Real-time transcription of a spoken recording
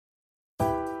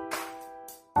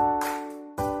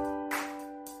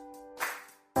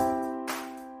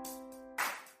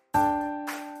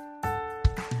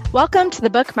Welcome to the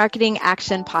Book Marketing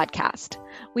Action Podcast.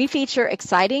 We feature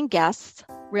exciting guests,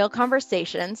 real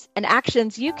conversations, and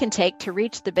actions you can take to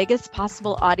reach the biggest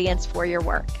possible audience for your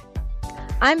work.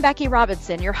 I'm Becky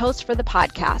Robinson, your host for the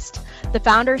podcast, the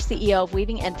founder, CEO of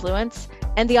Weaving Influence,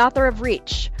 and the author of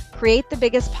Reach, Create the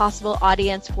Biggest Possible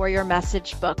Audience for Your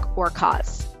Message, Book, or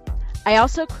Cause. I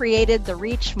also created the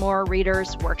Reach More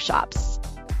Readers workshops.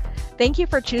 Thank you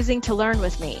for choosing to learn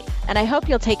with me, and I hope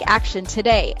you'll take action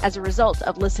today as a result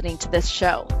of listening to this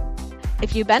show.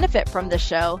 If you benefit from the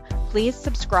show, please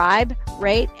subscribe,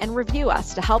 rate, and review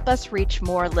us to help us reach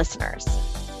more listeners.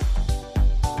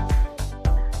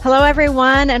 Hello,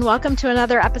 everyone, and welcome to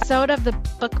another episode of the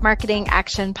Book Marketing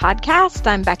Action Podcast.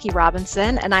 I'm Becky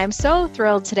Robinson, and I'm so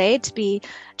thrilled today to be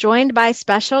joined by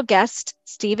special guest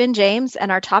Stephen James,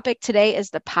 and our topic today is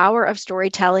the power of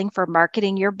storytelling for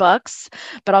marketing your books.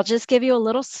 But I'll just give you a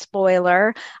little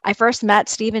spoiler. I first met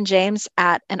Stephen James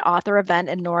at an author event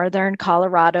in Northern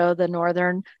Colorado, the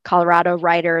Northern Colorado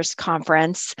Writers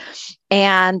Conference,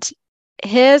 and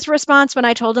his response when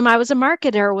I told him I was a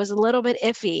marketer was a little bit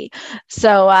iffy.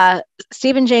 So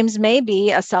Stephen James may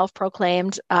be a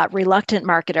self-proclaimed reluctant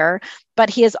marketer,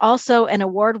 but he is also an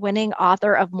award-winning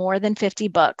author of more than 50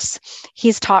 books.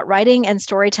 He's taught writing and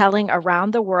storytelling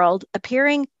around the world,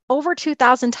 appearing over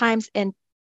 2,000 times in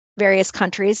various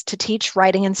countries to teach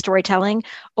writing and storytelling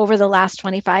over the last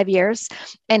 25 years.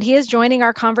 And he is joining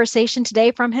our conversation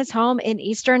today from his home in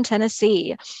Eastern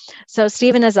Tennessee. So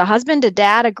Stephen is a husband, a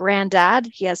dad, a granddad.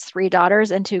 He has 3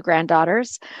 daughters and 2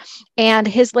 granddaughters. And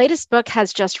his latest book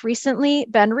has just recently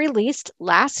been released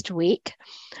last week,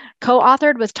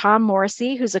 co-authored with Tom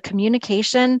Morrissey, who's a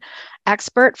communication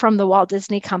expert from the Walt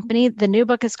Disney Company. The new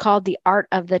book is called The Art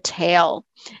of the Tale.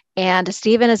 And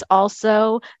Stephen is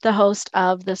also the host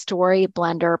of the Story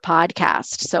Blender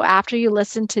podcast. So after you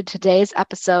listen to today's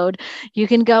episode, you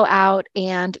can go out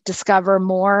and discover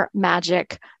more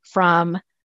magic from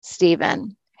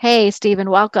Stephen. Hey, Stephen,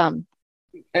 welcome.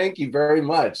 Thank you very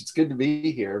much. It's good to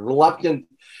be here. Reluctant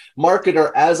marketer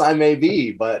as I may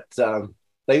be, but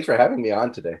thanks for having me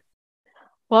on today.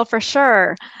 Well, for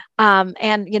sure. And,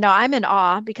 I'm in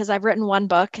awe because I've written 1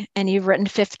 book and you've written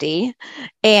 50.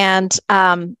 And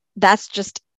that's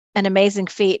just an amazing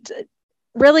feat.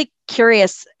 Really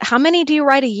curious, how many do you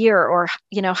write a year, or,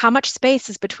 how much space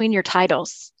is between your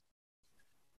titles?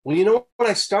 Well, when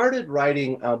I started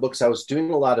writing books, I was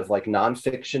doing a lot of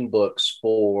nonfiction books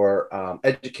for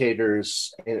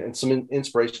educators and some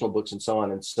inspirational books and so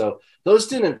on. And so those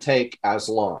didn't take as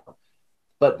long.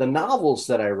 But the novels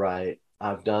that I write,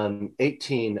 I've done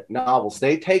 18 novels.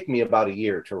 They take me about a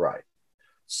year to write.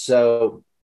 So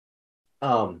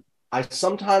I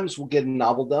sometimes will get a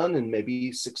novel done in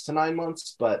maybe 6 to 9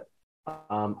 months, but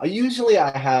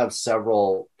I have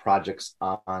several projects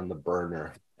on the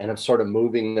burner, and I'm sort of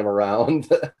moving them around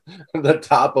the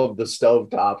top of the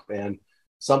stovetop, and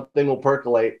something will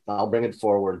percolate. I'll bring it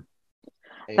forward.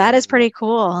 That is pretty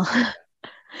cool.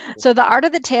 So The Art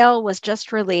of the Tale was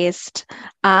just released.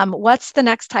 What's the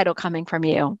next title coming from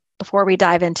you before we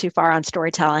dive in too far on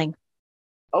storytelling?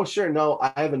 Oh, sure. No,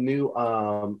 I have a new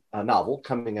novel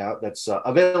coming out that's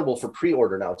available for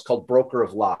pre-order now. It's called Broker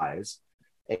of Lies.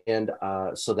 And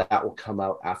so that will come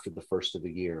out after the first of the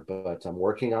year. But I'm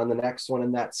working on the next one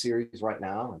in that series right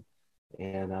now,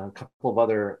 and a couple of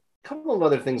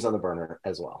other things on the burner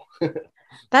as well.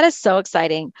 That is so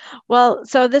exciting. Well,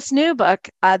 so this new book,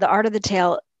 The Art of the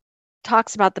Tale,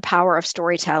 talks about the power of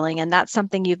storytelling, and that's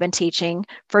something you've been teaching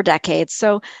for decades.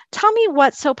 So tell me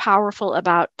what's so powerful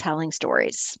about telling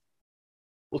stories.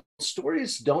 Well,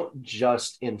 stories don't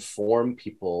just inform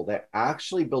people, they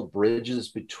actually build bridges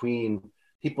between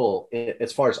people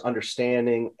as far as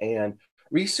understanding. And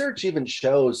research even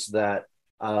shows that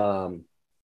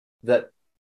that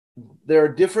there are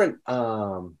different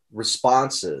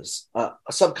responses,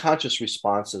 subconscious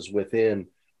responses within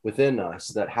us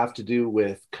that have to do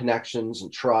with connections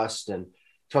and trust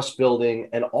building.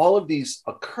 And all of these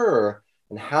occur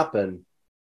and happen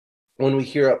when we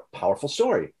hear a powerful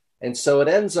story. And so it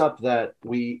ends up that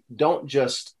we don't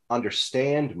just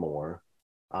understand more,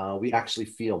 we actually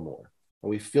feel more. And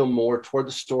we feel more toward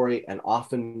the story, and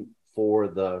often for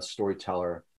the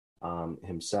storyteller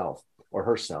himself or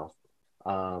herself.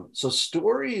 So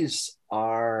stories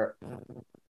are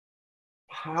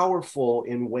powerful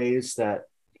in ways that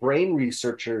brain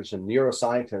researchers and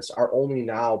neuroscientists are only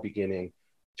now beginning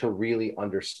to really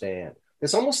understand.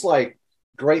 It's almost like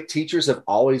great teachers have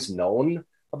always known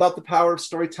about the power of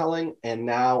storytelling. And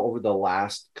now over the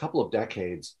last couple of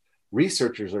decades,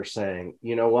 researchers are saying,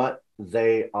 you know what,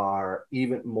 they are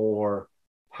even more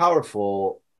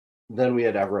powerful than we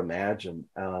had ever imagined.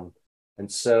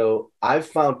 And so I've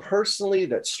found personally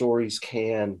that stories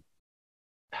can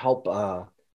help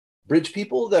bridge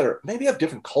people that are maybe have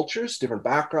different cultures, different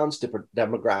backgrounds, different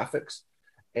demographics.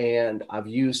 And I've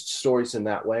used stories in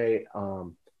that way.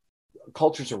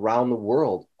 Cultures around the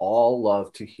world all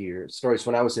love to hear stories.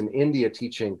 When I was in India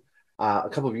teaching a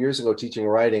couple of years ago, teaching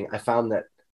writing, I found that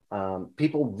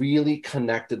people really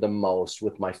connected the most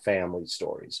with my family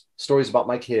stories about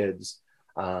my kids.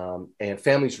 And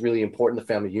family's really important. The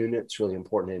family unit's really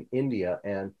important in India.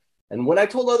 And when I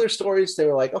told other stories, they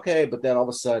were like, okay, but then all of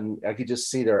a sudden I could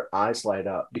just see their eyes light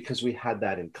up because we had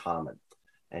that in common.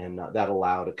 And that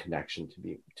allowed a connection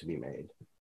to be made.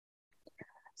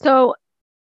 So,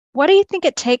 what do you think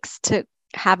it takes to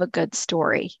have a good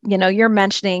story? You're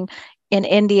mentioning in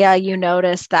India, you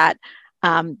noticed that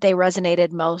they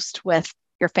resonated most with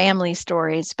your family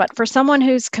stories. But for someone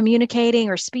who's communicating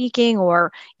or speaking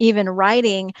or even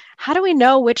writing, how do we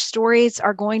know which stories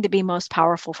are going to be most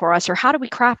powerful for us, or how do we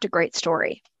craft a great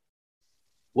story?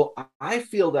 Well, I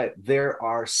feel that there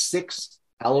are 6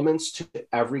 elements to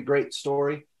every great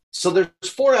story. So there's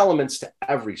 4 elements to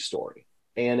every story.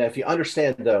 And if you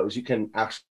understand those, you can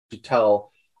actually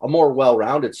tell a more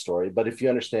well-rounded story. But if you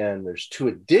understand there's 2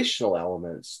 additional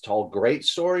elements to all great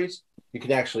stories, you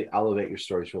can actually elevate your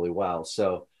stories really well.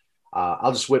 So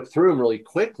I'll just whip through them really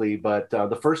quickly. But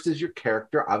the first is your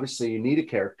character. Obviously, you need a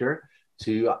character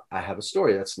to have a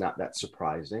story. That's not that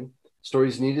surprising.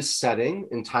 Stories need a setting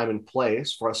in time and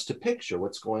place for us to picture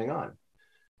what's going on.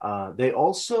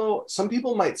 Some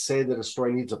people might say that a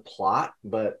story needs a plot,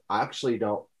 but I actually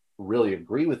don't really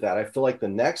agree with that. I feel like the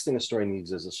next thing a story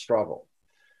needs is a struggle,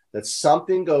 that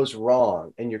something goes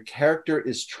wrong and your character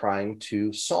is trying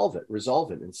to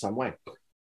resolve it in some way.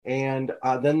 And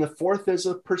then the fourth is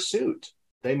a pursuit.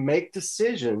 They make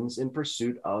decisions in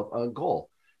pursuit of a goal,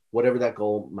 whatever that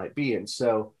goal might be. And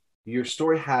so your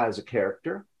story has a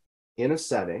character in a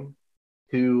setting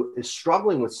who is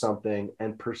struggling with something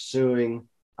and pursuing,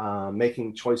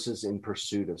 making choices in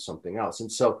pursuit of something else.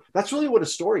 And so that's really what a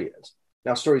story is.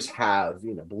 Now, stories have,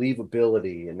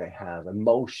 believability, and they have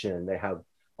emotion, they have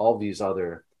all these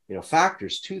other,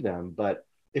 factors to them. But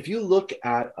if you look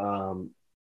at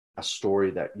a story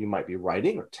that you might be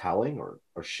writing or telling or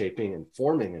shaping and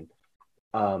forming,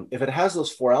 and if it has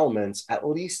those 4 elements, at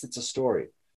least it's a story.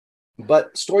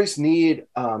 But stories need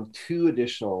two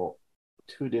additional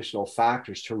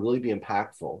factors to really be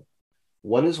impactful.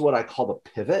 One is what I call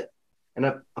the pivot. And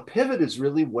a pivot is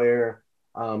really where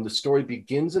the story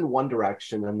begins in one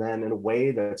direction, and then in a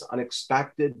way that's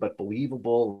unexpected but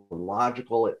believable and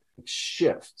logical, it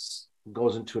shifts,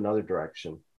 goes into another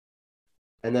direction.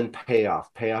 And then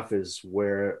payoff. Payoff is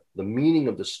where the meaning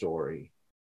of the story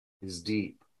is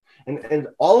deep. And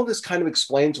all of this kind of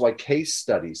explains why case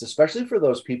studies, especially for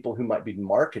those people who might be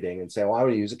marketing and say, well, I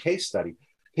want to use a case study.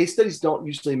 Case studies don't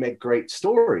usually make great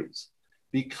stories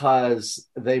because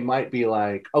they might be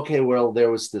like, okay, well, there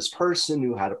was this person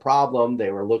who had a problem. They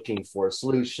were looking for a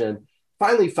solution,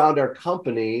 finally found our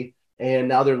company, and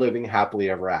now they're living happily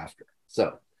ever after.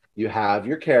 So you have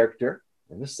your character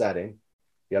in the setting,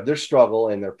 you have their struggle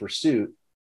and their pursuit,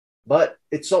 but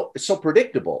it's so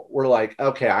predictable. We're like,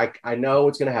 okay, I know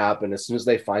what's going to happen as soon as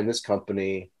they find this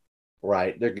company,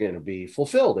 right? They're going to be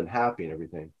fulfilled and happy and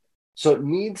everything. So it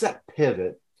needs that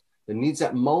pivot. It needs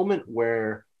that moment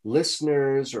where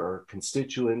listeners or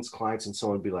constituents, clients, and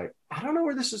so on be like, I don't know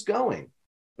where this is going. And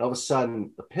all of a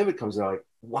sudden, the pivot comes out like,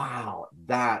 wow,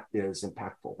 that is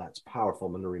impactful. That's powerful.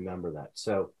 I'm going to remember that.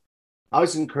 So I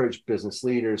always encourage business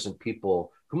leaders and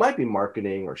people who might be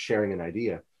marketing or sharing an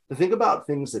idea to think about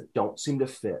things that don't seem to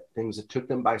fit, things that took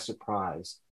them by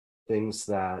surprise, things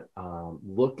that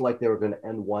looked like they were going to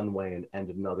end one way and end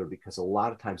another, because a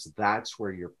lot of times that's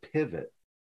where your pivot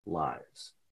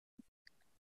lies.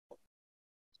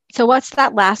 So what's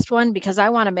that last one? Because I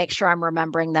want to make sure I'm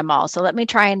remembering them all. So let me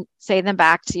try and say them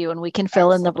back to you, and we can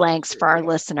fill in the blanks for our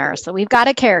listeners. So we've got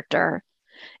a character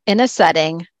in a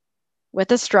setting with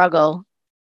a struggle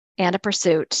and a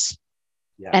pursuit.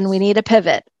 Yes. And we need a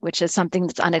pivot, which is something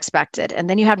that's unexpected. And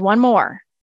then you had one more.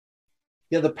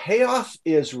 Yeah, the payoff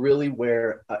is really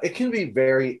where it can be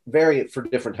very for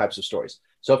different types of stories.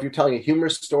 So if you're telling a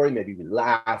humorous story, maybe we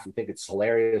laugh, we think it's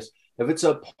hilarious. If it's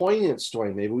a poignant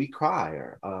story, maybe we cry.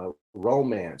 Or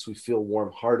romance, we feel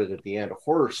warm-hearted at the end. A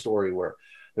horror story where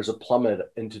there's a plummet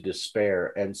into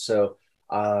despair. And so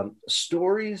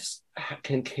stories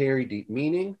can carry deep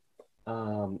meaning.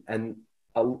 And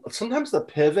sometimes the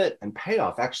pivot and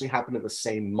payoff actually happen at the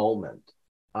same moment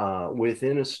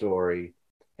within a story.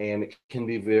 And it can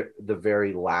be the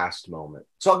very last moment.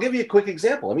 So I'll give you a quick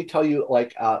example. Let me tell you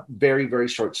like a very, very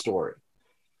short story.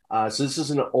 So this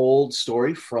is an old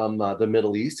story from the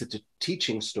Middle East. It's a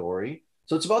teaching story.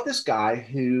 So it's about this guy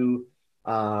who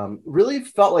really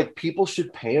felt like people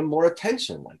should pay him more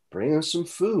attention, like bring him some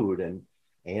food.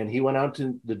 And he went out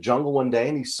to the jungle one day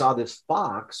and he saw this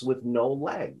fox with no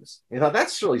legs. He thought,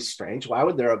 that's really strange. Why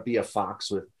would there be a fox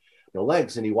with no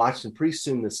legs? And he watched, and pretty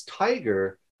soon this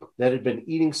tiger that had been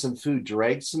eating some food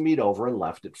dragged some meat over and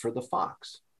left it for the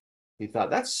fox. He thought,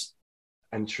 that's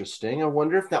interesting. I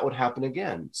wonder if that would happen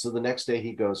again. So the next day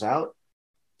he goes out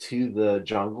to the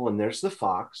jungle and there's the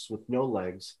fox with no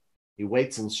legs. He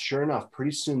waits, and sure enough,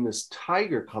 pretty soon this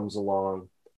tiger comes along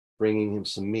bringing him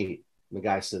some meat. And the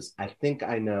guy says, I think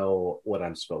I know what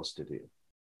I'm supposed to do.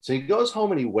 So he goes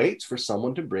home and he waits for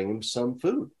someone to bring him some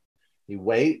food. He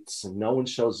waits and no one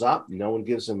shows up. No one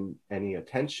gives him any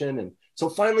attention. And so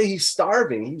finally he's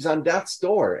starving. He's on death's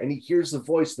door and he hears the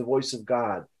voice of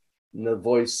God. And the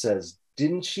voice says,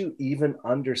 didn't you even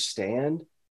understand?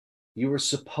 You were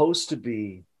supposed to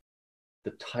be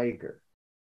the tiger.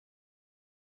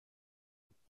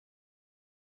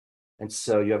 And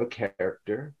so you have a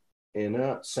character in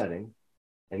a setting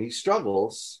and he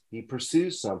struggles, he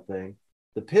pursues something,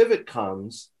 the pivot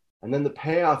comes, and then the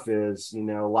payoff is, a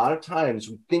lot of times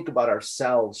we think about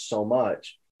ourselves so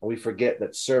much and we forget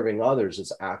that serving others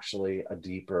is actually a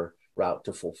deeper route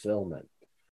to fulfillment.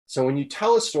 So when you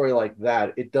tell a story like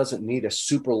that, it doesn't need a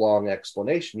super long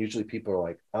explanation. Usually people are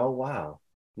like, oh, wow,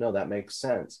 no, that makes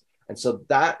sense. And so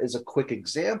that is a quick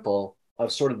example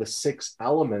of sort of the 6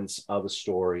 elements of a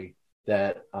story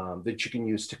that that you can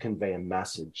use to convey a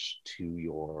message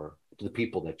to the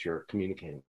people that you're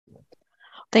communicating with.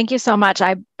 Thank you so much.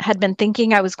 I had been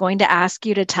thinking I was going to ask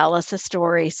you to tell us a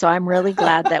story, so I'm really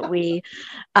glad that we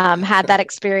had that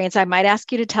experience. I might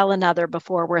ask you to tell another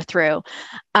before we're through.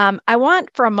 I want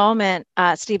for a moment,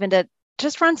 Stephen, to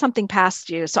just run something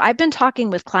past you. So I've been talking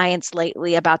with clients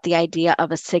lately about the idea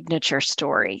of a signature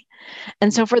story.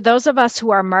 And so for those of us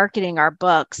who are marketing our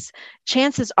books,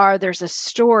 chances are there's a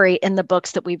story in the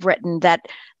books that we've written that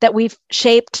we've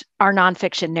shaped our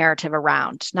nonfiction narrative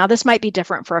around. Now, this might be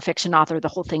different for a fiction author. The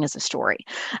whole thing is a story.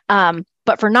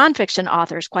 But for nonfiction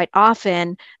authors, quite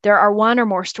often, there are one or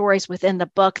more stories within the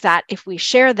book that if we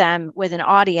share them with an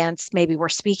audience, maybe we're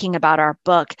speaking about our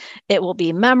book, it will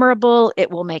be memorable, it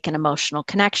will make an emotional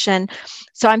connection.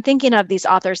 So I'm thinking of these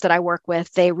authors that I work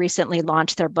with. They recently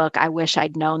launched their book, I Wish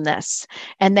I'd Known This.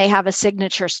 And they have a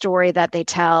signature story that they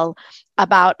tell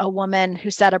about a woman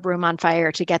who set a broom on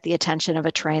fire to get the attention of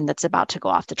a train that's about to go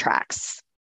off the tracks.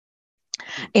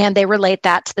 And they relate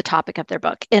that to the topic of their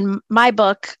book. In my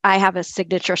book, I have a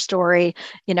signature story.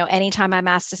 Anytime I'm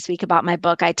asked to speak about my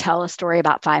book, I tell a story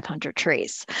about 500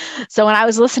 trees. So when I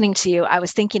was listening to you, I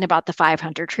was thinking about the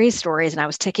 500 trees stories and I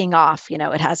was ticking off,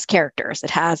 it has characters,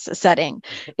 it has a setting,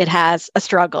 it has a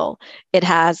struggle, it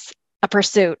has a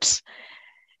pursuit.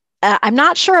 I'm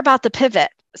not sure about the pivot.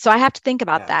 So I have to think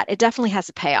about that. It definitely has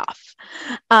a payoff.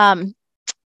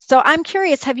 So I'm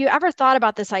curious, have you ever thought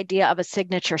about this idea of a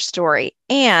signature story?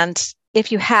 And if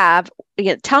you have,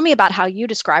 tell me about how you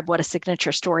describe what a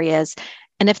signature story is.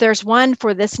 And if there's one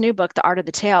for this new book, The Art of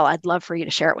the Tale, I'd love for you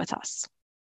to share it with us.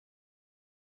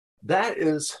 That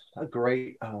is a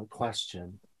great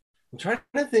question. I'm trying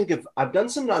to think if I've done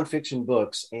some nonfiction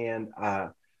books, and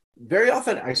very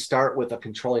often I start with a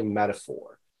controlling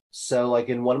metaphor. So like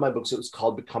in one of my books, it was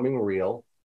called Becoming Real.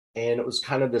 And it was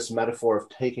kind of this metaphor of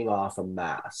taking off a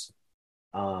mask.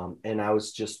 And I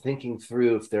was just thinking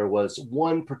through if there was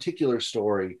one particular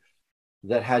story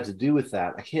that had to do with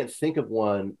that. I can't think of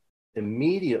one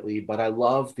immediately, but I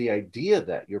love the idea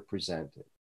that you're presenting,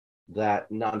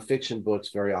 that nonfiction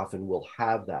books very often will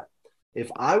have that. If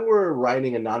I were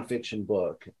writing a nonfiction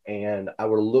book and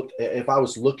if I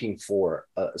was looking for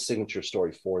a signature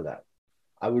story for that,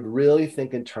 I would really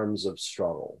think in terms of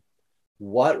struggle.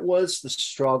 What was the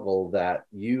struggle that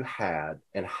you had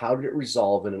and how did it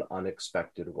resolve in an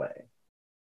unexpected way?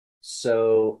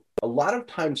 So a lot of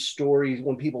times stories,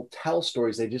 when people tell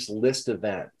stories, they just list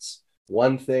events.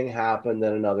 One thing happened,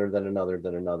 then another, then another,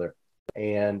 then another.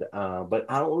 And but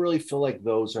I don't really feel like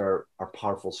those are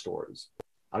powerful stories.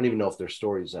 I don't even know if they're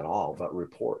stories at all, but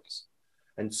reports.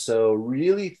 And so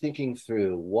really thinking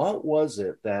through, what was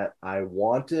it that I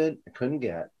wanted, I couldn't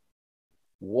get?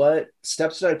 What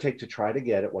steps did I take to try to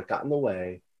get it? What got in the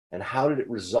way? And how did it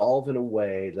resolve in a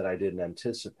way that I didn't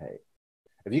anticipate?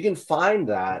 If you can find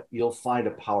that, you'll find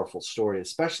a powerful story,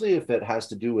 especially if it has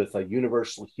to do with a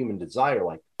universal human desire,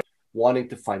 like wanting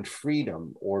to find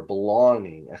freedom or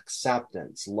belonging,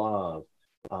 acceptance, love,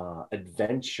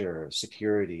 adventure,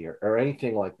 security, or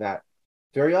anything like that.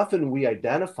 Very often we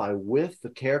identify with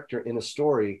the character in a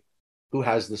story who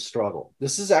has the struggle.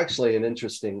 This is actually an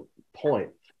interesting point.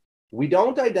 We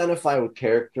don't identify with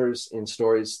characters in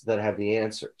stories that have the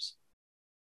answers.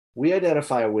 We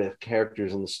identify with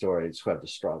characters in the stories who have the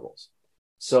struggles.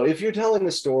 So if you're telling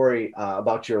a story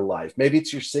about your life, maybe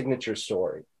it's your signature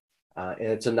story, and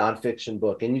it's a nonfiction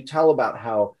book, and you tell about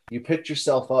how you picked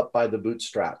yourself up by the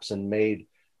bootstraps and made,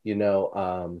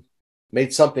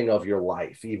 made something of your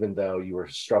life, even though you were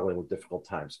struggling with difficult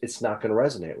times, it's not going to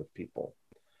resonate with people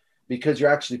because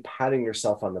you're actually patting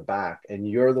yourself on the back and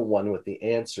you're the one with the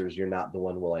answers. You're not the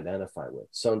one we'll identify with.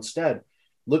 So instead,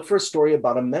 look for a story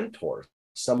about a mentor,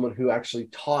 someone who actually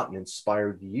taught and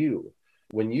inspired you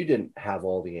when you didn't have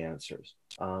all the answers.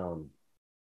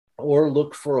 Or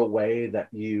look for a way that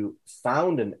you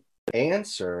found an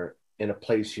answer in a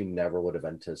place you never would have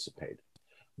anticipated.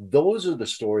 Those are the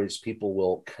stories people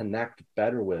will connect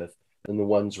better with than the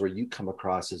ones where you come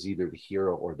across as either the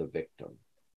hero or the victim.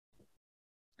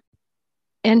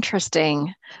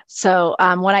 Interesting. So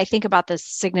when I think about this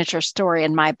signature story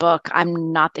in my book,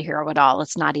 I'm not the hero at all.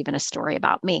 It's not even a story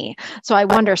about me. So I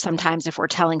wonder sometimes if we're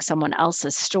telling someone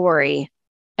else's story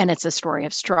and it's a story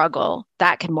of struggle,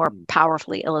 that can more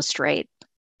powerfully illustrate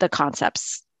the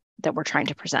concepts that we're trying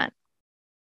to present.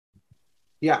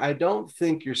 Yeah, I don't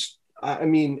think I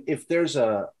mean, if there's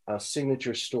a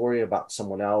signature story about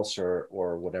someone else or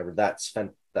whatever, that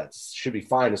should be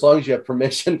fine as long as you have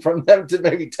permission from them to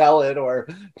maybe tell it, or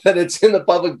that it's in the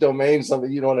public domain,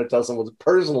 something you don't want to tell someone's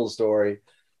personal story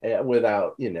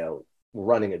without,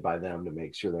 running it by them to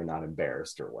make sure they're not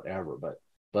embarrassed or whatever.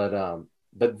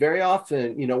 But very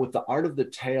often, with the art of the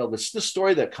tale, this is the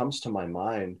story that comes to my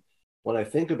mind when I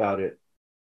think about it.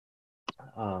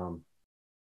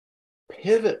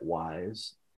 Pivot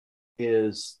wise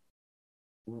is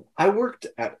I worked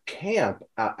at camp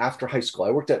after high school.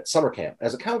 I worked at summer camp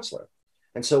as a counselor.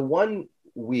 And so one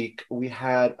week we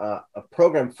had a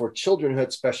program for children who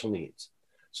had special needs.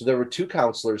 So there were 2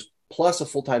 counselors plus a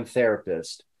full-time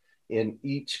therapist in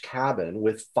each cabin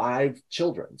with 5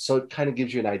 children. So it kind of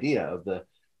gives you an idea of the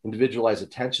individualized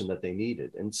attention that they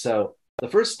needed. And so the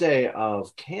first day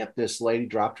of camp, this lady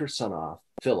dropped her son off,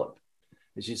 Philip.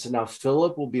 And she said, now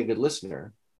Philip will be a good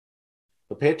listener.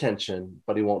 He'll pay attention,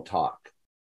 but he won't talk.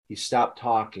 He stopped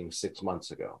talking 6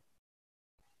 months ago.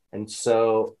 And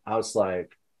so I was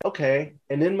like, okay.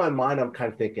 And in my mind, I'm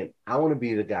kind of thinking, I want to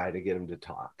be the guy to get him to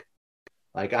talk.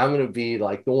 Like, I'm going to be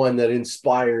like the one that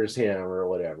inspires him or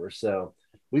whatever. So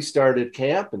we started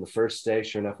camp, and the first day,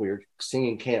 sure enough, we were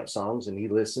singing camp songs, and he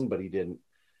listened, but he didn't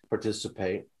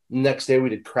participate. Next day, we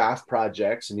did craft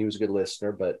projects, and he was a good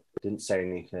listener, but didn't say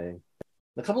anything.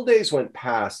 A couple of days went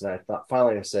past, and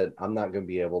I said, I'm not going to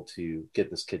be able to get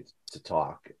this kid to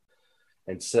talk.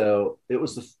 And so it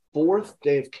was the 4th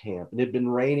day of camp, and it had been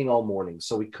raining all morning.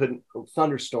 So we couldn't,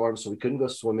 thunderstorms, so we couldn't go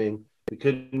swimming. We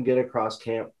couldn't get across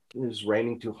camp. It was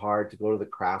raining too hard to go to the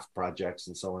craft projects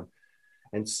and so on.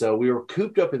 And so we were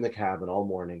cooped up in the cabin all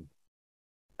morning.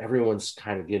 Everyone's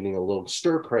kind of getting a little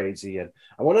stir crazy. And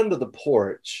I went under the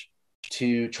porch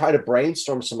to try to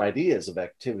brainstorm some ideas of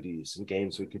activities and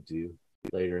games we could do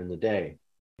later in the day.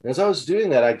 And as I was doing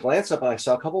that, I glanced up and I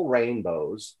saw a couple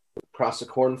rainbows across a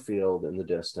cornfield in the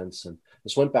distance, and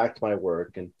just went back to my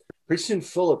work. And pretty soon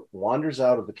Philip wanders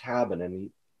out of the cabin and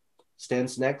he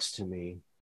stands next to me.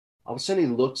 All of a sudden he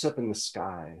looks up in the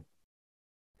sky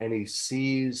and he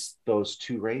sees those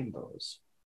 2 rainbows.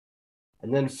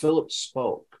 And then Philip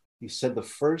spoke. He said the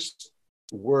first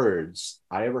words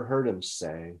I ever heard him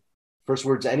say, first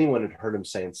words anyone had heard him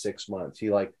say in 6 months.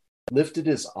 He lifted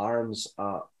his arms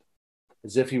up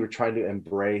as if he were trying to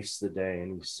embrace the day.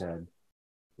 And he said,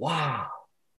 wow,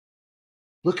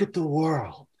 look at the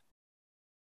world.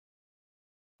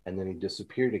 And then he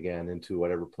disappeared again into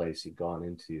whatever place he'd gone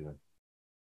into.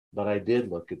 But I did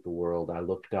look at the world. I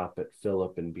looked up at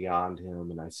Philip and beyond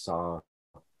him, and I saw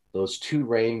those 2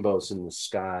 rainbows in the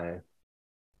sky.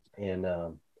 And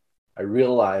I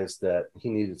realized that he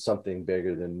needed something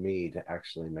bigger than me to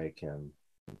actually make him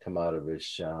come out of his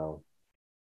shell.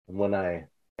 And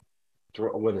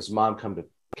when his mom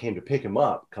came to pick him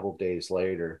up a couple of days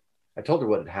later, I told her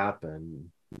what had happened.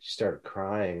 She started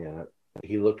crying, and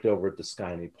he looked over at the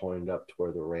sky and he pointed up to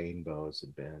where the rainbows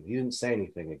had been. He didn't say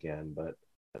anything again, but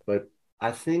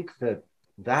I think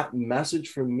that message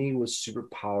for me was super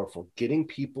powerful, getting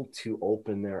people to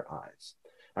open their eyes.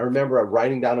 I remember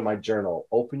writing down in my journal,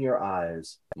 open your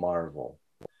eyes, marvel.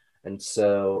 And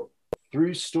so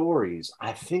through stories,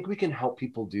 I think we can help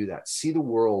people do that, see the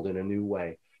world in a new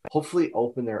way, hopefully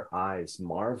open their eyes,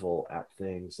 marvel at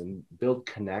things, and build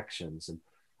connections. And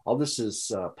all this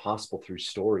is possible through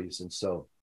stories. And so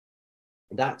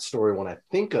that story, when I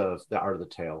think of the art of the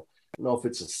tale, don't know if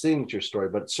it's a signature story,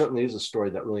 but it certainly is a story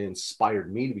that really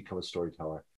inspired me to become a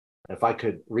storyteller. If I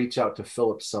could reach out to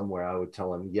Philip somewhere, I would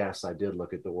tell him, yes, I did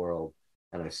look at the world,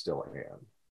 and I still am.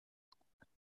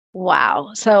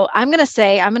 Wow. So I'm going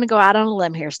to go out on a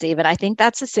limb here, Steve. And I think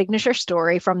that's a signature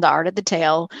story from The Art of the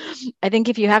Tale. I think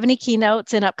if you have any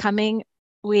keynotes in upcoming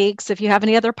weeks, if you have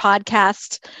any other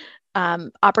podcast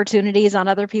opportunities on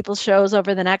other people's shows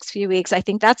over the next few weeks, I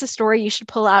think that's a story you should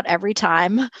pull out every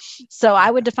time. So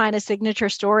I would define a signature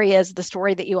story as the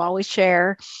story that you always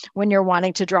share when you're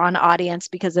wanting to draw an audience,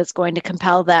 because it's going to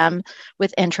compel them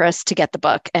with interest to get the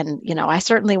book. And, I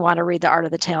certainly want to read The Art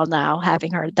of the Tale now,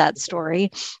 having heard that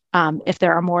story, if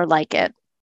there are more like it.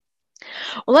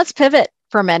 Well, let's pivot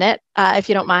for a minute, if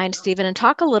you don't mind, Stephen, and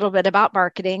talk a little bit about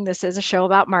marketing. This is a show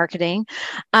about marketing.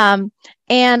 And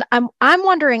I'm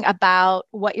wondering about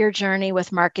what your journey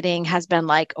with marketing has been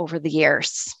like over the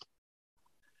years.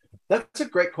 That's a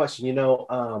great question.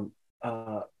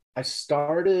 I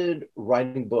started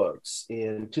writing books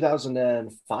in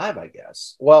 2005, I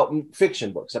guess. Well,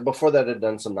 fiction books. And before that, I'd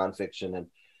done some nonfiction. And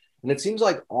it seems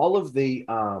like all of the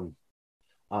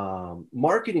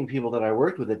marketing people that I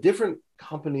worked with at different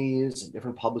companies and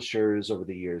different publishers over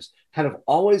the years kind of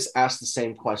always asked the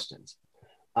same questions.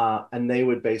 And they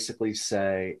would basically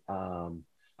say,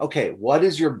 okay, what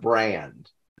is your brand?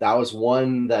 That was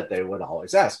one that they would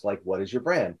always ask, like, what is your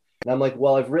brand? And I'm like,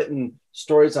 well, I've written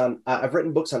books on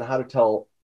how to tell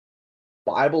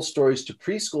Bible stories to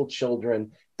preschool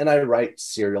children, and I write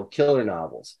serial killer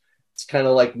novels. It's kind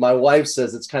of like my wife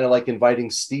says, it's kind of like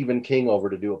inviting Stephen King over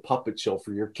to do a puppet show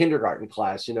for your kindergarten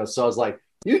class, So I was like,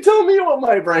 you tell me what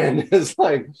my brand is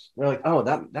like. They're like, oh,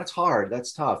 that's hard.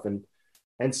 That's tough.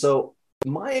 And so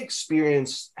my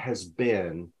experience has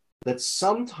been that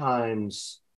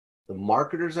sometimes the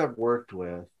marketers I've worked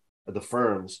with, or the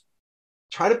firms,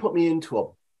 try to put me into a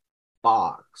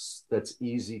box that's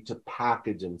easy to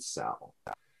package and sell.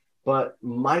 But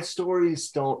my stories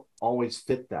don't always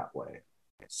fit that way.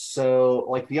 So,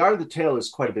 like, The Art of the Tale is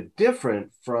quite a bit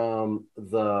different from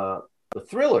the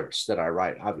thrillers that I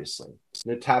write, obviously.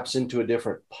 And it taps into a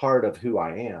different part of who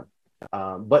I am.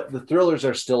 But the thrillers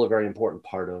are still a very important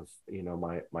part of,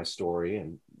 my story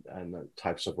and the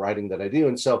types of writing that I do.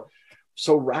 And so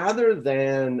rather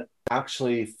than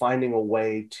actually finding a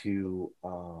way to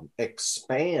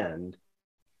expand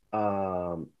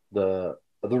the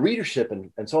readership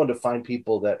and so on, to find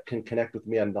people that can connect with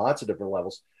me on lots of different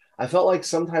levels, I felt like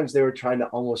sometimes they were trying to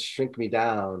almost shrink me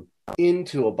down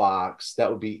into a box that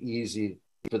would be easy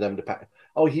for them to pack.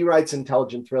 Oh, he writes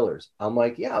intelligent thrillers. I'm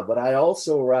like, yeah, but I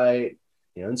also write,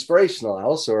 inspirational. I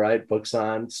also write books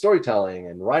on storytelling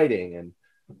and writing.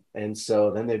 And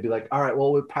so then they'd be like, all right,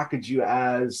 well, we'll package you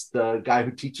as the guy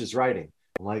who teaches writing.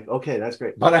 I'm like, okay, that's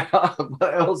great. But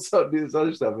I also do this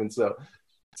other stuff. And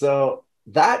so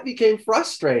that became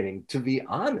frustrating, to be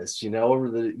honest,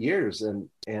 over the years. And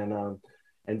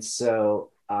so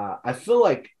I feel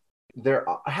like there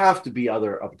have to be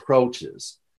other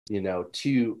approaches,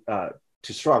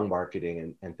 to strong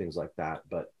marketing and things like that.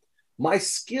 But my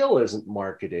skill isn't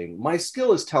marketing. My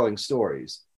skill is telling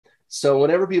stories. So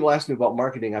whenever people ask me about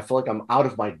marketing, I feel like I'm out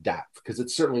of my depth, because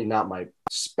it's certainly not my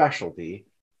specialty.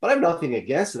 But I have nothing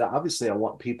against it. Obviously, I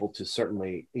want people to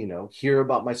certainly, hear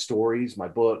about my stories, my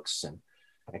books, and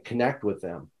connect with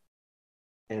them.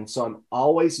 And so I'm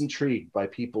always intrigued by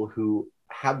people who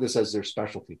have this as their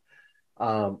specialty.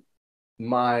 I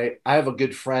have a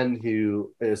good friend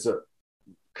who is a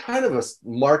kind of a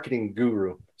marketing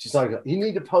guru. She's like, you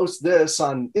need to post this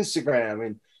on Instagram,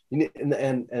 and you need,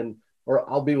 or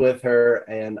I'll be with her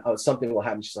and something will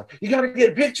happen. She's like, you got to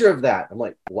get a picture of that. I'm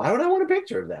like, why would I want a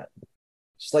picture of that?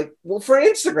 She's like, well, for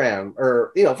Instagram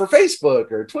or, for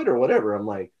Facebook or Twitter, whatever. I'm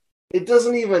like, it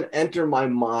doesn't even enter my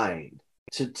mind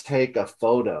to take a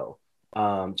photo.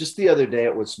 Just the other day,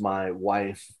 it was my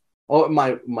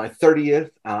 30th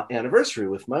anniversary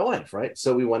with my wife, right?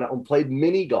 So we went out and played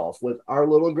mini golf with our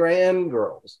little grand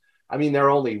girls. I mean, they're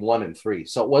only 1 and 3,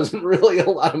 so it wasn't really a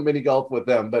lot of mini golf with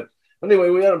them. But anyway,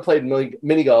 we went and played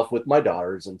mini golf with my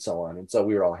daughters and so on. And so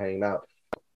we were all hanging out.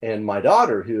 And my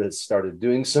daughter, who has started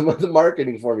doing some of the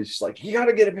marketing for me, she's like, you got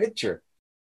to get a picture.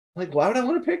 I'm like, why would I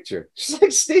want a picture? She's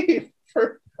like, Steve,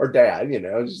 or Dad,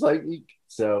 just like,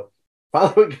 so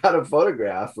finally we got a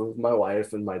photograph of my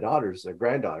wife and my daughters, their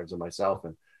granddaughters, and myself.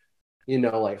 And,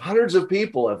 like hundreds of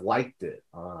people have liked it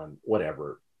on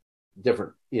whatever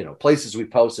different, places we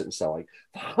post it and stuff, like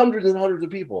hundreds and hundreds of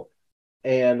people.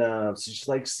 And so she's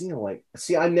like,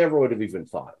 see, I never would have even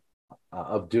thought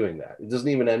of doing that. It doesn't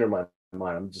even enter my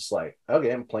mind. I'm just like,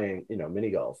 okay, I'm playing,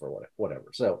 mini golf or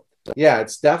whatever. So yeah,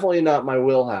 it's definitely not my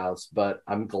wheelhouse, but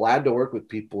I'm glad to work with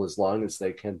people as long as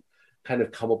they can kind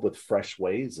of come up with fresh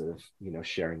ways of,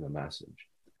 sharing the message.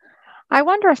 I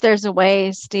wonder if there's a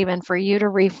way, Stephen, for you to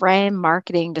reframe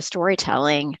marketing to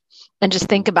storytelling and just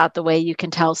think about the way you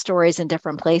can tell stories in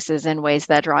different places in ways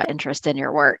that draw interest in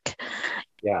your work.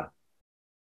 Yeah.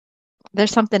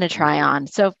 There's something to try on.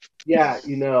 So, yeah,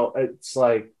 it's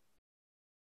like,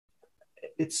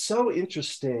 it's so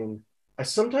interesting. I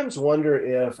sometimes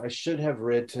wonder if I should have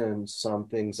written some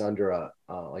things under a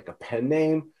like a pen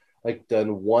name, like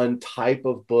done one type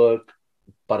of book,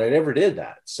 but I never did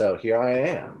that. So here I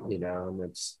am,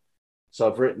 and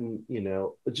so I've written,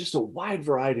 just a wide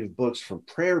variety of books, from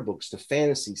prayer books to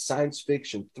fantasy, science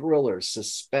fiction, thrillers,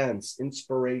 suspense,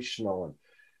 inspirational,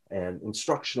 and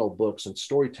instructional books, and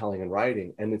storytelling and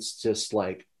writing. And it's just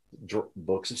like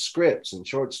books of scripts and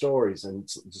short stories, and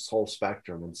it's this whole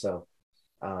spectrum. And so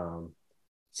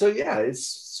yeah,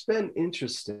 it's been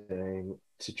interesting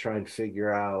to try and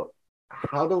figure out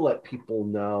how to let people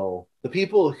know, the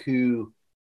people who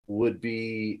would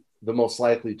be the most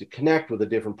likely to connect with a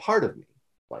different part of me,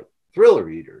 like thriller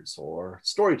readers or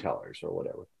storytellers or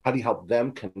whatever. How do you help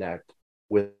them connect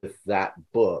with that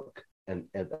book and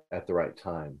at the right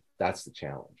time? That's the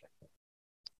challenge, I think.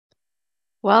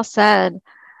 well said.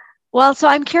 Well, so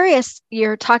I'm curious,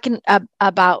 you're talking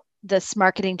about this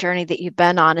marketing journey that you've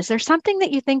been on. Is there something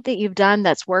that you think that you've done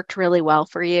that's worked really well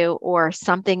for you, or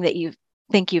something that you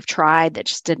think you've tried that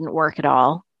just didn't work at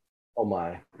all? Oh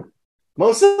my.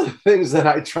 Most of the things that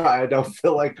I try, I don't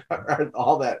feel like are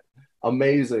all that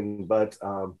amazing. But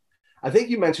I think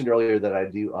you mentioned earlier that I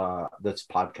do this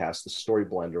podcast, The Story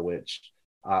Blender, which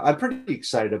I'm pretty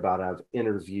excited about. I've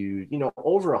interviewed,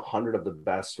 over 100 of the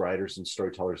best writers and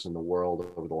storytellers in the world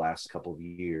over the last couple of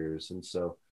years. And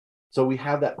so we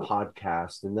have that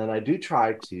podcast. And then I do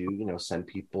try to, send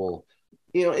people,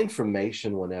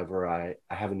 information whenever I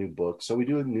have a new book. So we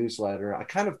do a newsletter. I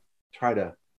kind of try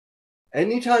to,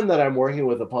 anytime that I'm working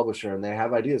with a publisher and they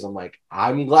have ideas, I'm like,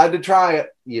 I'm glad to try it.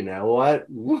 You know what?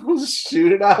 We'll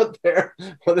shoot it out there,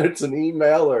 whether it's an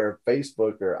email or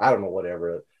Facebook or I don't know,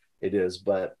 whatever it is.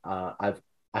 But I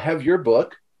have your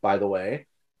book, by the way,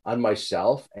 on my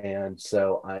shelf, and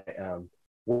so I am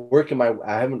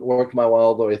I haven't worked my way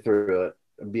all the way through it,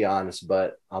 to be honest,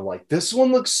 but I'm like, this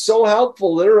one looks so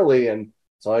helpful, literally, and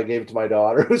so I gave it to my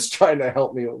daughter, who's trying to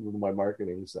help me with my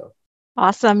marketing. So.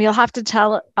 Awesome. You'll have to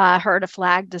tell her to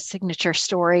flag the signature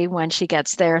story when she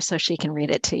gets there so she can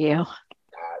read it to you.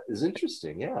 That is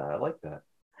interesting. Yeah, I like that.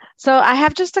 So I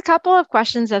have just a couple of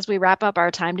questions as we wrap up our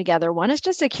time together. One is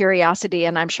just a curiosity,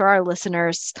 and I'm sure our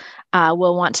listeners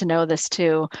will want to know this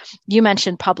too. You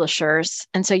mentioned publishers,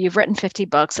 and so you've written 50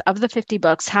 books. Of the 50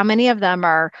 books, how many of them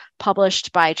are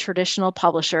published by traditional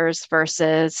publishers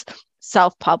versus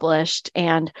self-published?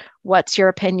 And what's your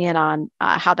opinion on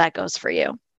how that goes for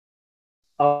you?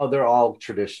 Oh, they're all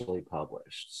traditionally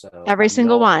published. So Every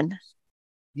single one.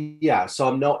 Yeah. So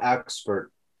I'm no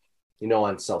expert,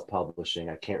 on self-publishing.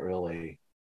 I can't really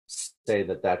say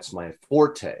that that's my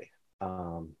forte.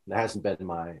 It hasn't been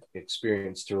my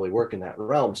experience to really work in that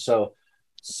realm. So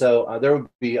there would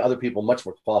be other people much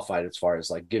more qualified as far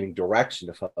as like giving direction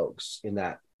to folks in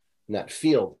that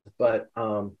field. But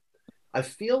I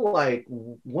feel like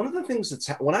one of the things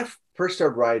when I first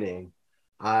started writing,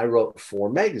 I wrote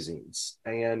for magazines.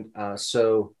 And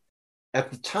so at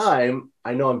the time,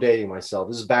 I know I'm dating myself.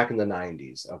 This is back in the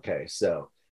 90s. Okay. So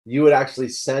you would actually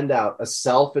send out a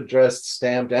self-addressed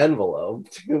stamped envelope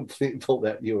to people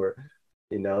that you were,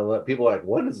 people are like,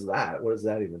 what is that? What is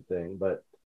that even thing?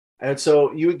 And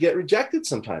so you would get rejected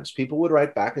sometimes. People would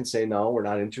write back and say, no, we're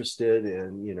not interested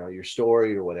in, your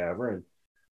story or whatever,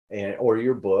 and or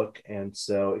your book. And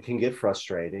so it can get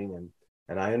frustrating.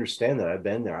 And I understand that. I've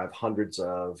been there. I have hundreds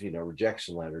of,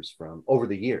 rejection letters from over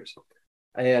the years.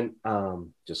 And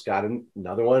just got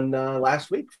another one last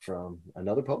week from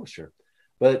another publisher.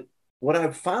 But what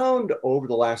I've found over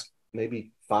the last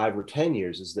maybe 5 or 10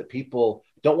 years is that people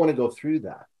don't want to go through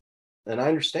that. And I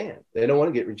understand. They don't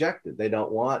want to get rejected. They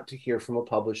don't want to hear from a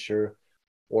publisher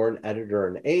or an editor or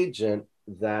an agent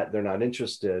that they're not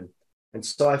interested. And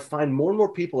so I find more and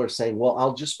more people are saying, well,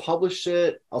 I'll just publish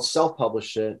it. I'll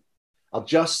self-publish it. I'll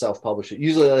just self-publish it.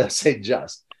 Usually I say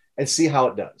just and see how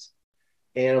it does.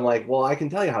 And I'm like, well, I can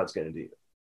tell you how it's going to do.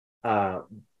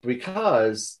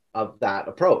 Because of that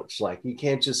approach. Like you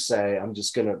can't just say, I'm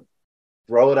just going to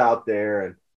throw it out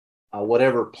there and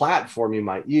whatever platform you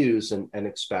might use and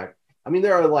expect. I mean,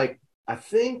 there are like, I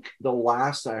think the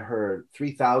last I heard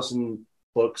 3,000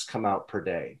 books come out per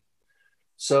day.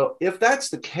 So if that's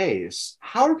the case,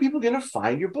 how are people going to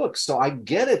find your books? So I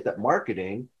get it that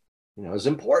marketing, is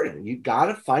important. You got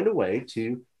to find a way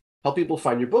to help people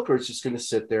find your book, or it's just going to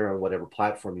sit there on whatever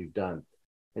platform you've done.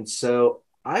 And so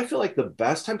I feel like the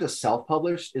best time to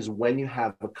self-publish is when you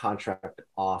have a contract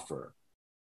offer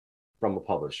from a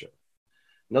publisher.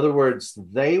 In other words,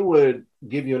 they would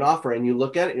give you an offer and you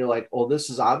look at it and you're like, oh, this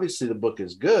is obviously the book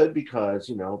is good because,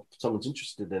 someone's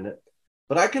interested in it,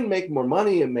 but I can make more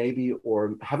money and maybe,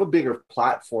 or have a bigger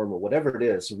platform or whatever it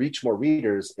is, reach more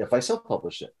readers if I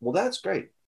self-publish it. Well, that's great.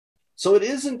 So it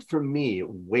isn't for me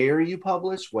where you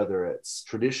publish, whether it's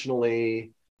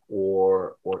traditionally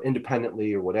or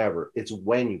independently or whatever. It's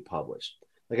when you publish.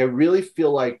 Like I really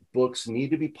feel like books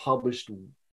need to be published.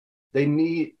 They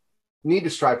need to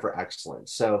strive for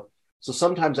excellence. So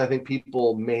sometimes I think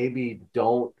people maybe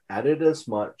don't edit as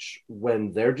much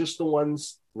when they're just the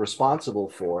ones responsible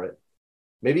for it.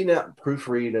 Maybe not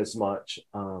proofread as much.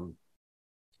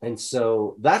 And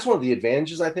so that's one of the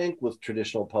advantages I think with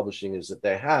traditional publishing is that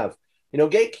they have,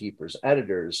 gatekeepers,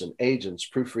 editors, and agents,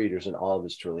 proofreaders, and all of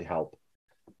this to really help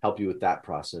you with that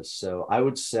process. So I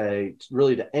would say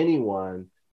really to anyone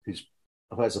who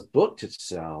has a book to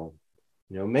sell,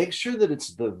 make sure that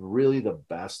it's really the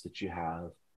best that you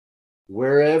have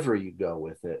wherever you go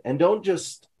with it. And don't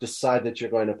just decide that you're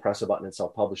going to press a button and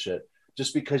self-publish it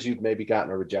just because you've maybe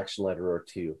gotten a rejection letter or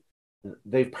two.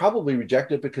 They've probably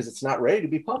rejected it because it's not ready to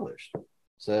be published.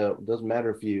 So it doesn't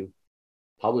matter if you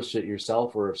publish it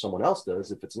yourself or if someone else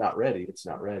does. If it's not ready, it's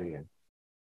not ready. And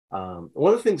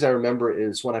one of the things I remember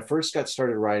is when I first got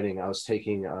started writing, I was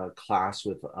taking a class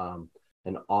with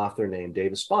an author named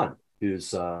Davis Bund,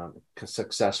 who's a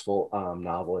successful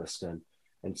novelist.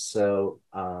 And so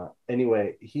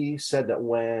anyway, he said that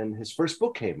when his first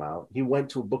book came out, he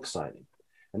went to a book signing.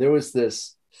 And there was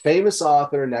this famous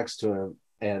author next to him.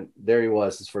 And there he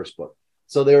was, his first book.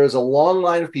 So there was a long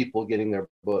line of people getting their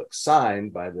book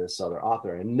signed by this other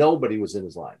author, and nobody was in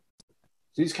his line.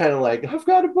 So he's kind of like, I've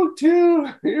got a book too.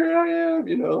 Here I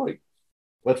am,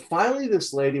 But finally,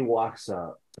 this lady walks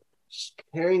up,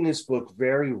 carrying this book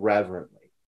very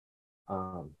reverently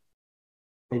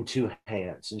in two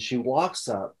hands. And she walks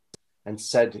up and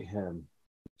said to him,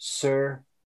 "Sir,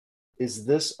 is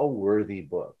this a worthy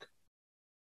book?"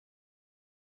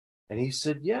 And he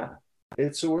said, "Yeah,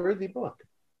 it's a worthy book."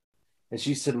 And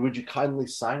she said, "Would you kindly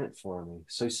sign it for me?"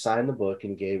 So he signed the book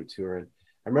and gave it to her. And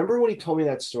I remember when he told me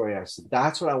that story, I said,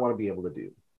 that's what I want to be able to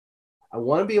do. I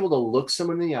want to be able to look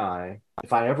someone in the eye.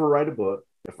 If I ever write a book,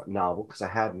 a novel, because I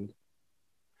hadn't,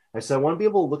 I said, I want to be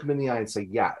able to look them in the eye and say,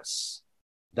 yes,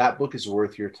 that book is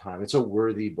worth your time. It's a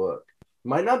worthy book. It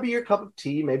might not be your cup of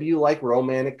tea. Maybe you like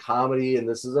romantic comedy and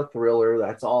this is a thriller.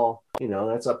 That's all,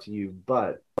 that's up to you,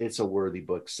 but it's a worthy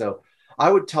book. So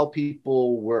I would tell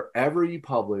people wherever you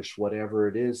publish, whatever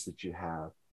it is that you have,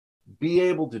 be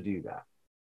able to do that.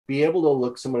 Be able to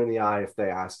look someone in the eye if they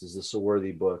ask, is this a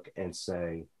worthy book? And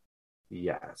say,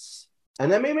 yes.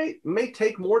 And that may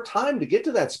take more time to get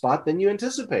to that spot than you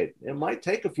anticipate. It might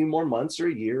take a few more months or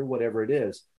a year, whatever it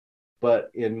is.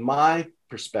 But in my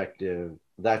perspective,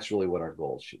 that's really what our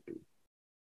goals should be.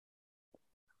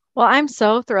 Well, I'm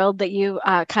so thrilled that you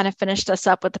kind of finished us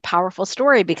up with a powerful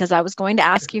story because I was going to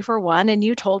ask you for one and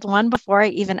you told one before I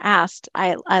even asked.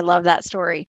 I love that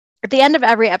story. At the end of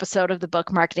every episode of the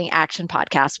Book Marketing Action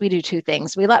Podcast, we do two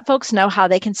things. We let folks know how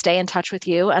they can stay in touch with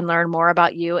you and learn more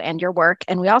about you and your work.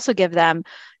 And we also give them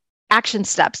action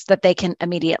steps that they can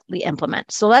immediately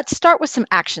implement. So let's start with some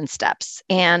action steps.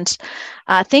 And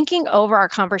thinking over our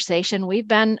conversation, we've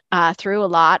been through a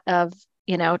lot of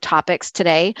topics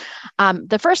today.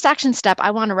 The first action step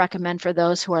I want to recommend for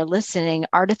those who are listening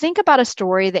are to think about a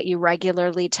story that you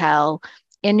regularly tell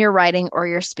in your writing or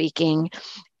your speaking,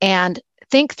 and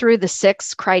think through the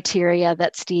 6 criteria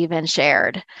that Stephen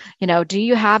shared. Do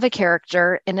you have a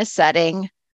character in a setting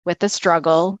with a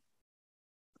struggle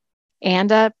and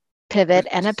a pivot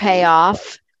and a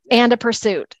payoff and a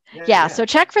pursuit? Yeah. So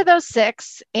check for those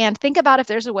 6 and think about if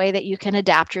there's a way that you can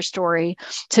adapt your story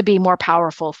to be more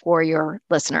powerful for your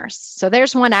listeners. So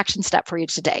there's one action step for you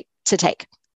to take.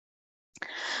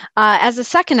 As a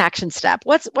second action step,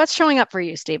 what's showing up for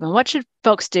you, Stephen? What should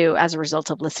folks do as a result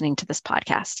of listening to this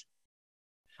podcast?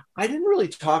 I didn't really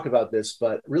talk about this,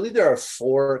 but really there are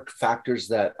 4 factors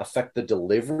that affect the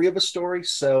delivery of a story.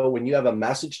 So when you have a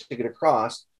message to get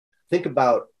across, think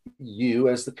about you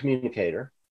as the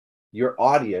communicator, your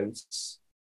audience,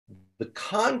 the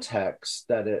context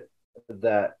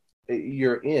that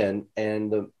you're in,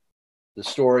 and the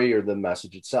story or the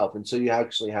message itself. And so you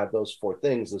actually have those 4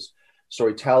 things: the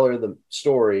storyteller, the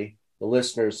story, the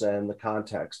listeners, and the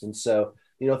context. And so,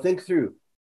 think through,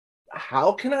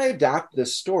 how can I adapt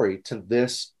this story to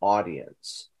this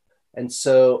audience? And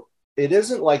so it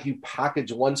isn't like you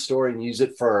package one story and use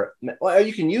it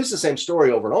you can use the same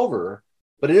story over and over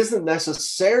but it isn't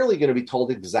necessarily going to be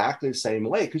told exactly the same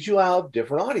way because you have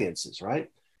different audiences,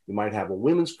 right? You might have a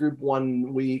women's group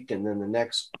one week, and then the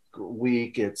next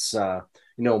week it's,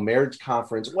 marriage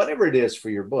conference, whatever it is for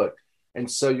your book. And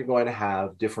so you're going to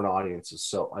have different audiences.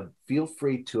 So feel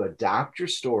free to adapt your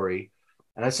story.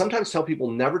 And I sometimes tell people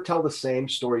never tell the same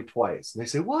story twice. And they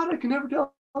say, what? I can never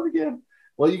tell it again.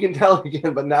 Well, you can tell it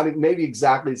again, but not maybe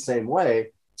exactly the same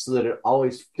way so that it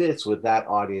always fits with that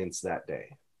audience that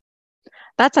day.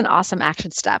 That's an awesome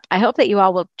action step. I hope that you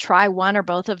all will try one or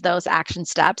both of those action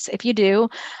steps. If you do,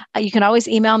 you can always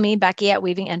email me,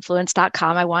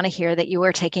 Becky@weavinginfluence.com. I want to hear that you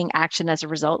are taking action as a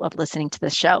result of listening to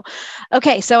this show.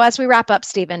 Okay, so as we wrap up,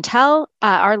 Stephen, tell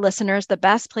our listeners the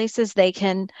best places they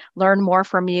can learn more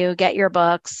from you, get your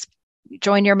books,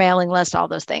 join your mailing list, all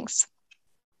those things.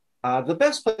 The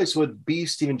best place would be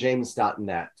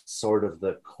stephenjames.net, sort of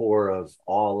the core of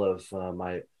all of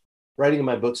my writing in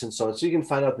my books and so on. So you can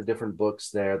find out the different books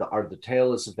there. The Art of the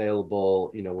Tale is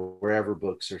available, wherever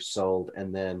books are sold.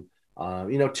 And then,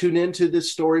 tune into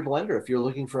this Story Blender if you're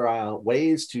looking for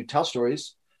ways to tell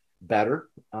stories better.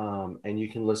 And you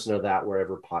can listen to that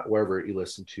wherever you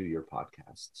listen to your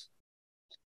podcasts.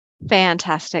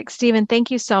 Fantastic. Stephen, thank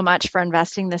you so much for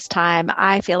investing this time.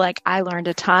 I feel like I learned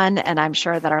a ton, and I'm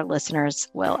sure that our listeners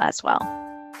will as well.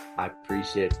 I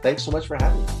appreciate it. Thanks so much for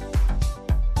having me.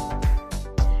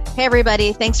 Hey,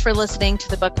 everybody. Thanks for listening to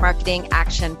the Book Marketing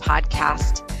Action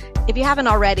Podcast. If you haven't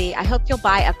already, I hope you'll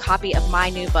buy a copy of my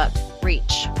new book,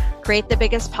 Reach. Create the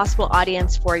biggest possible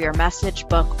audience for your message,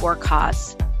 book, or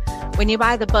cause. When you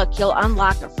buy the book, you'll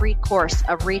unlock a free course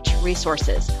of Reach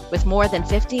resources with more than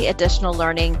 50 additional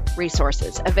learning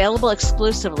resources available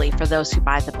exclusively for those who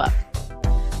buy the book.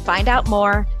 Find out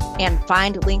more and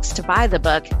find links to buy the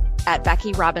book at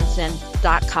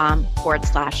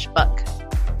beckyrobinson.com/book.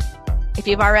 If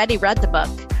you've already read the book,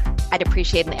 I'd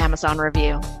appreciate an Amazon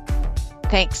review.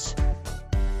 Thanks.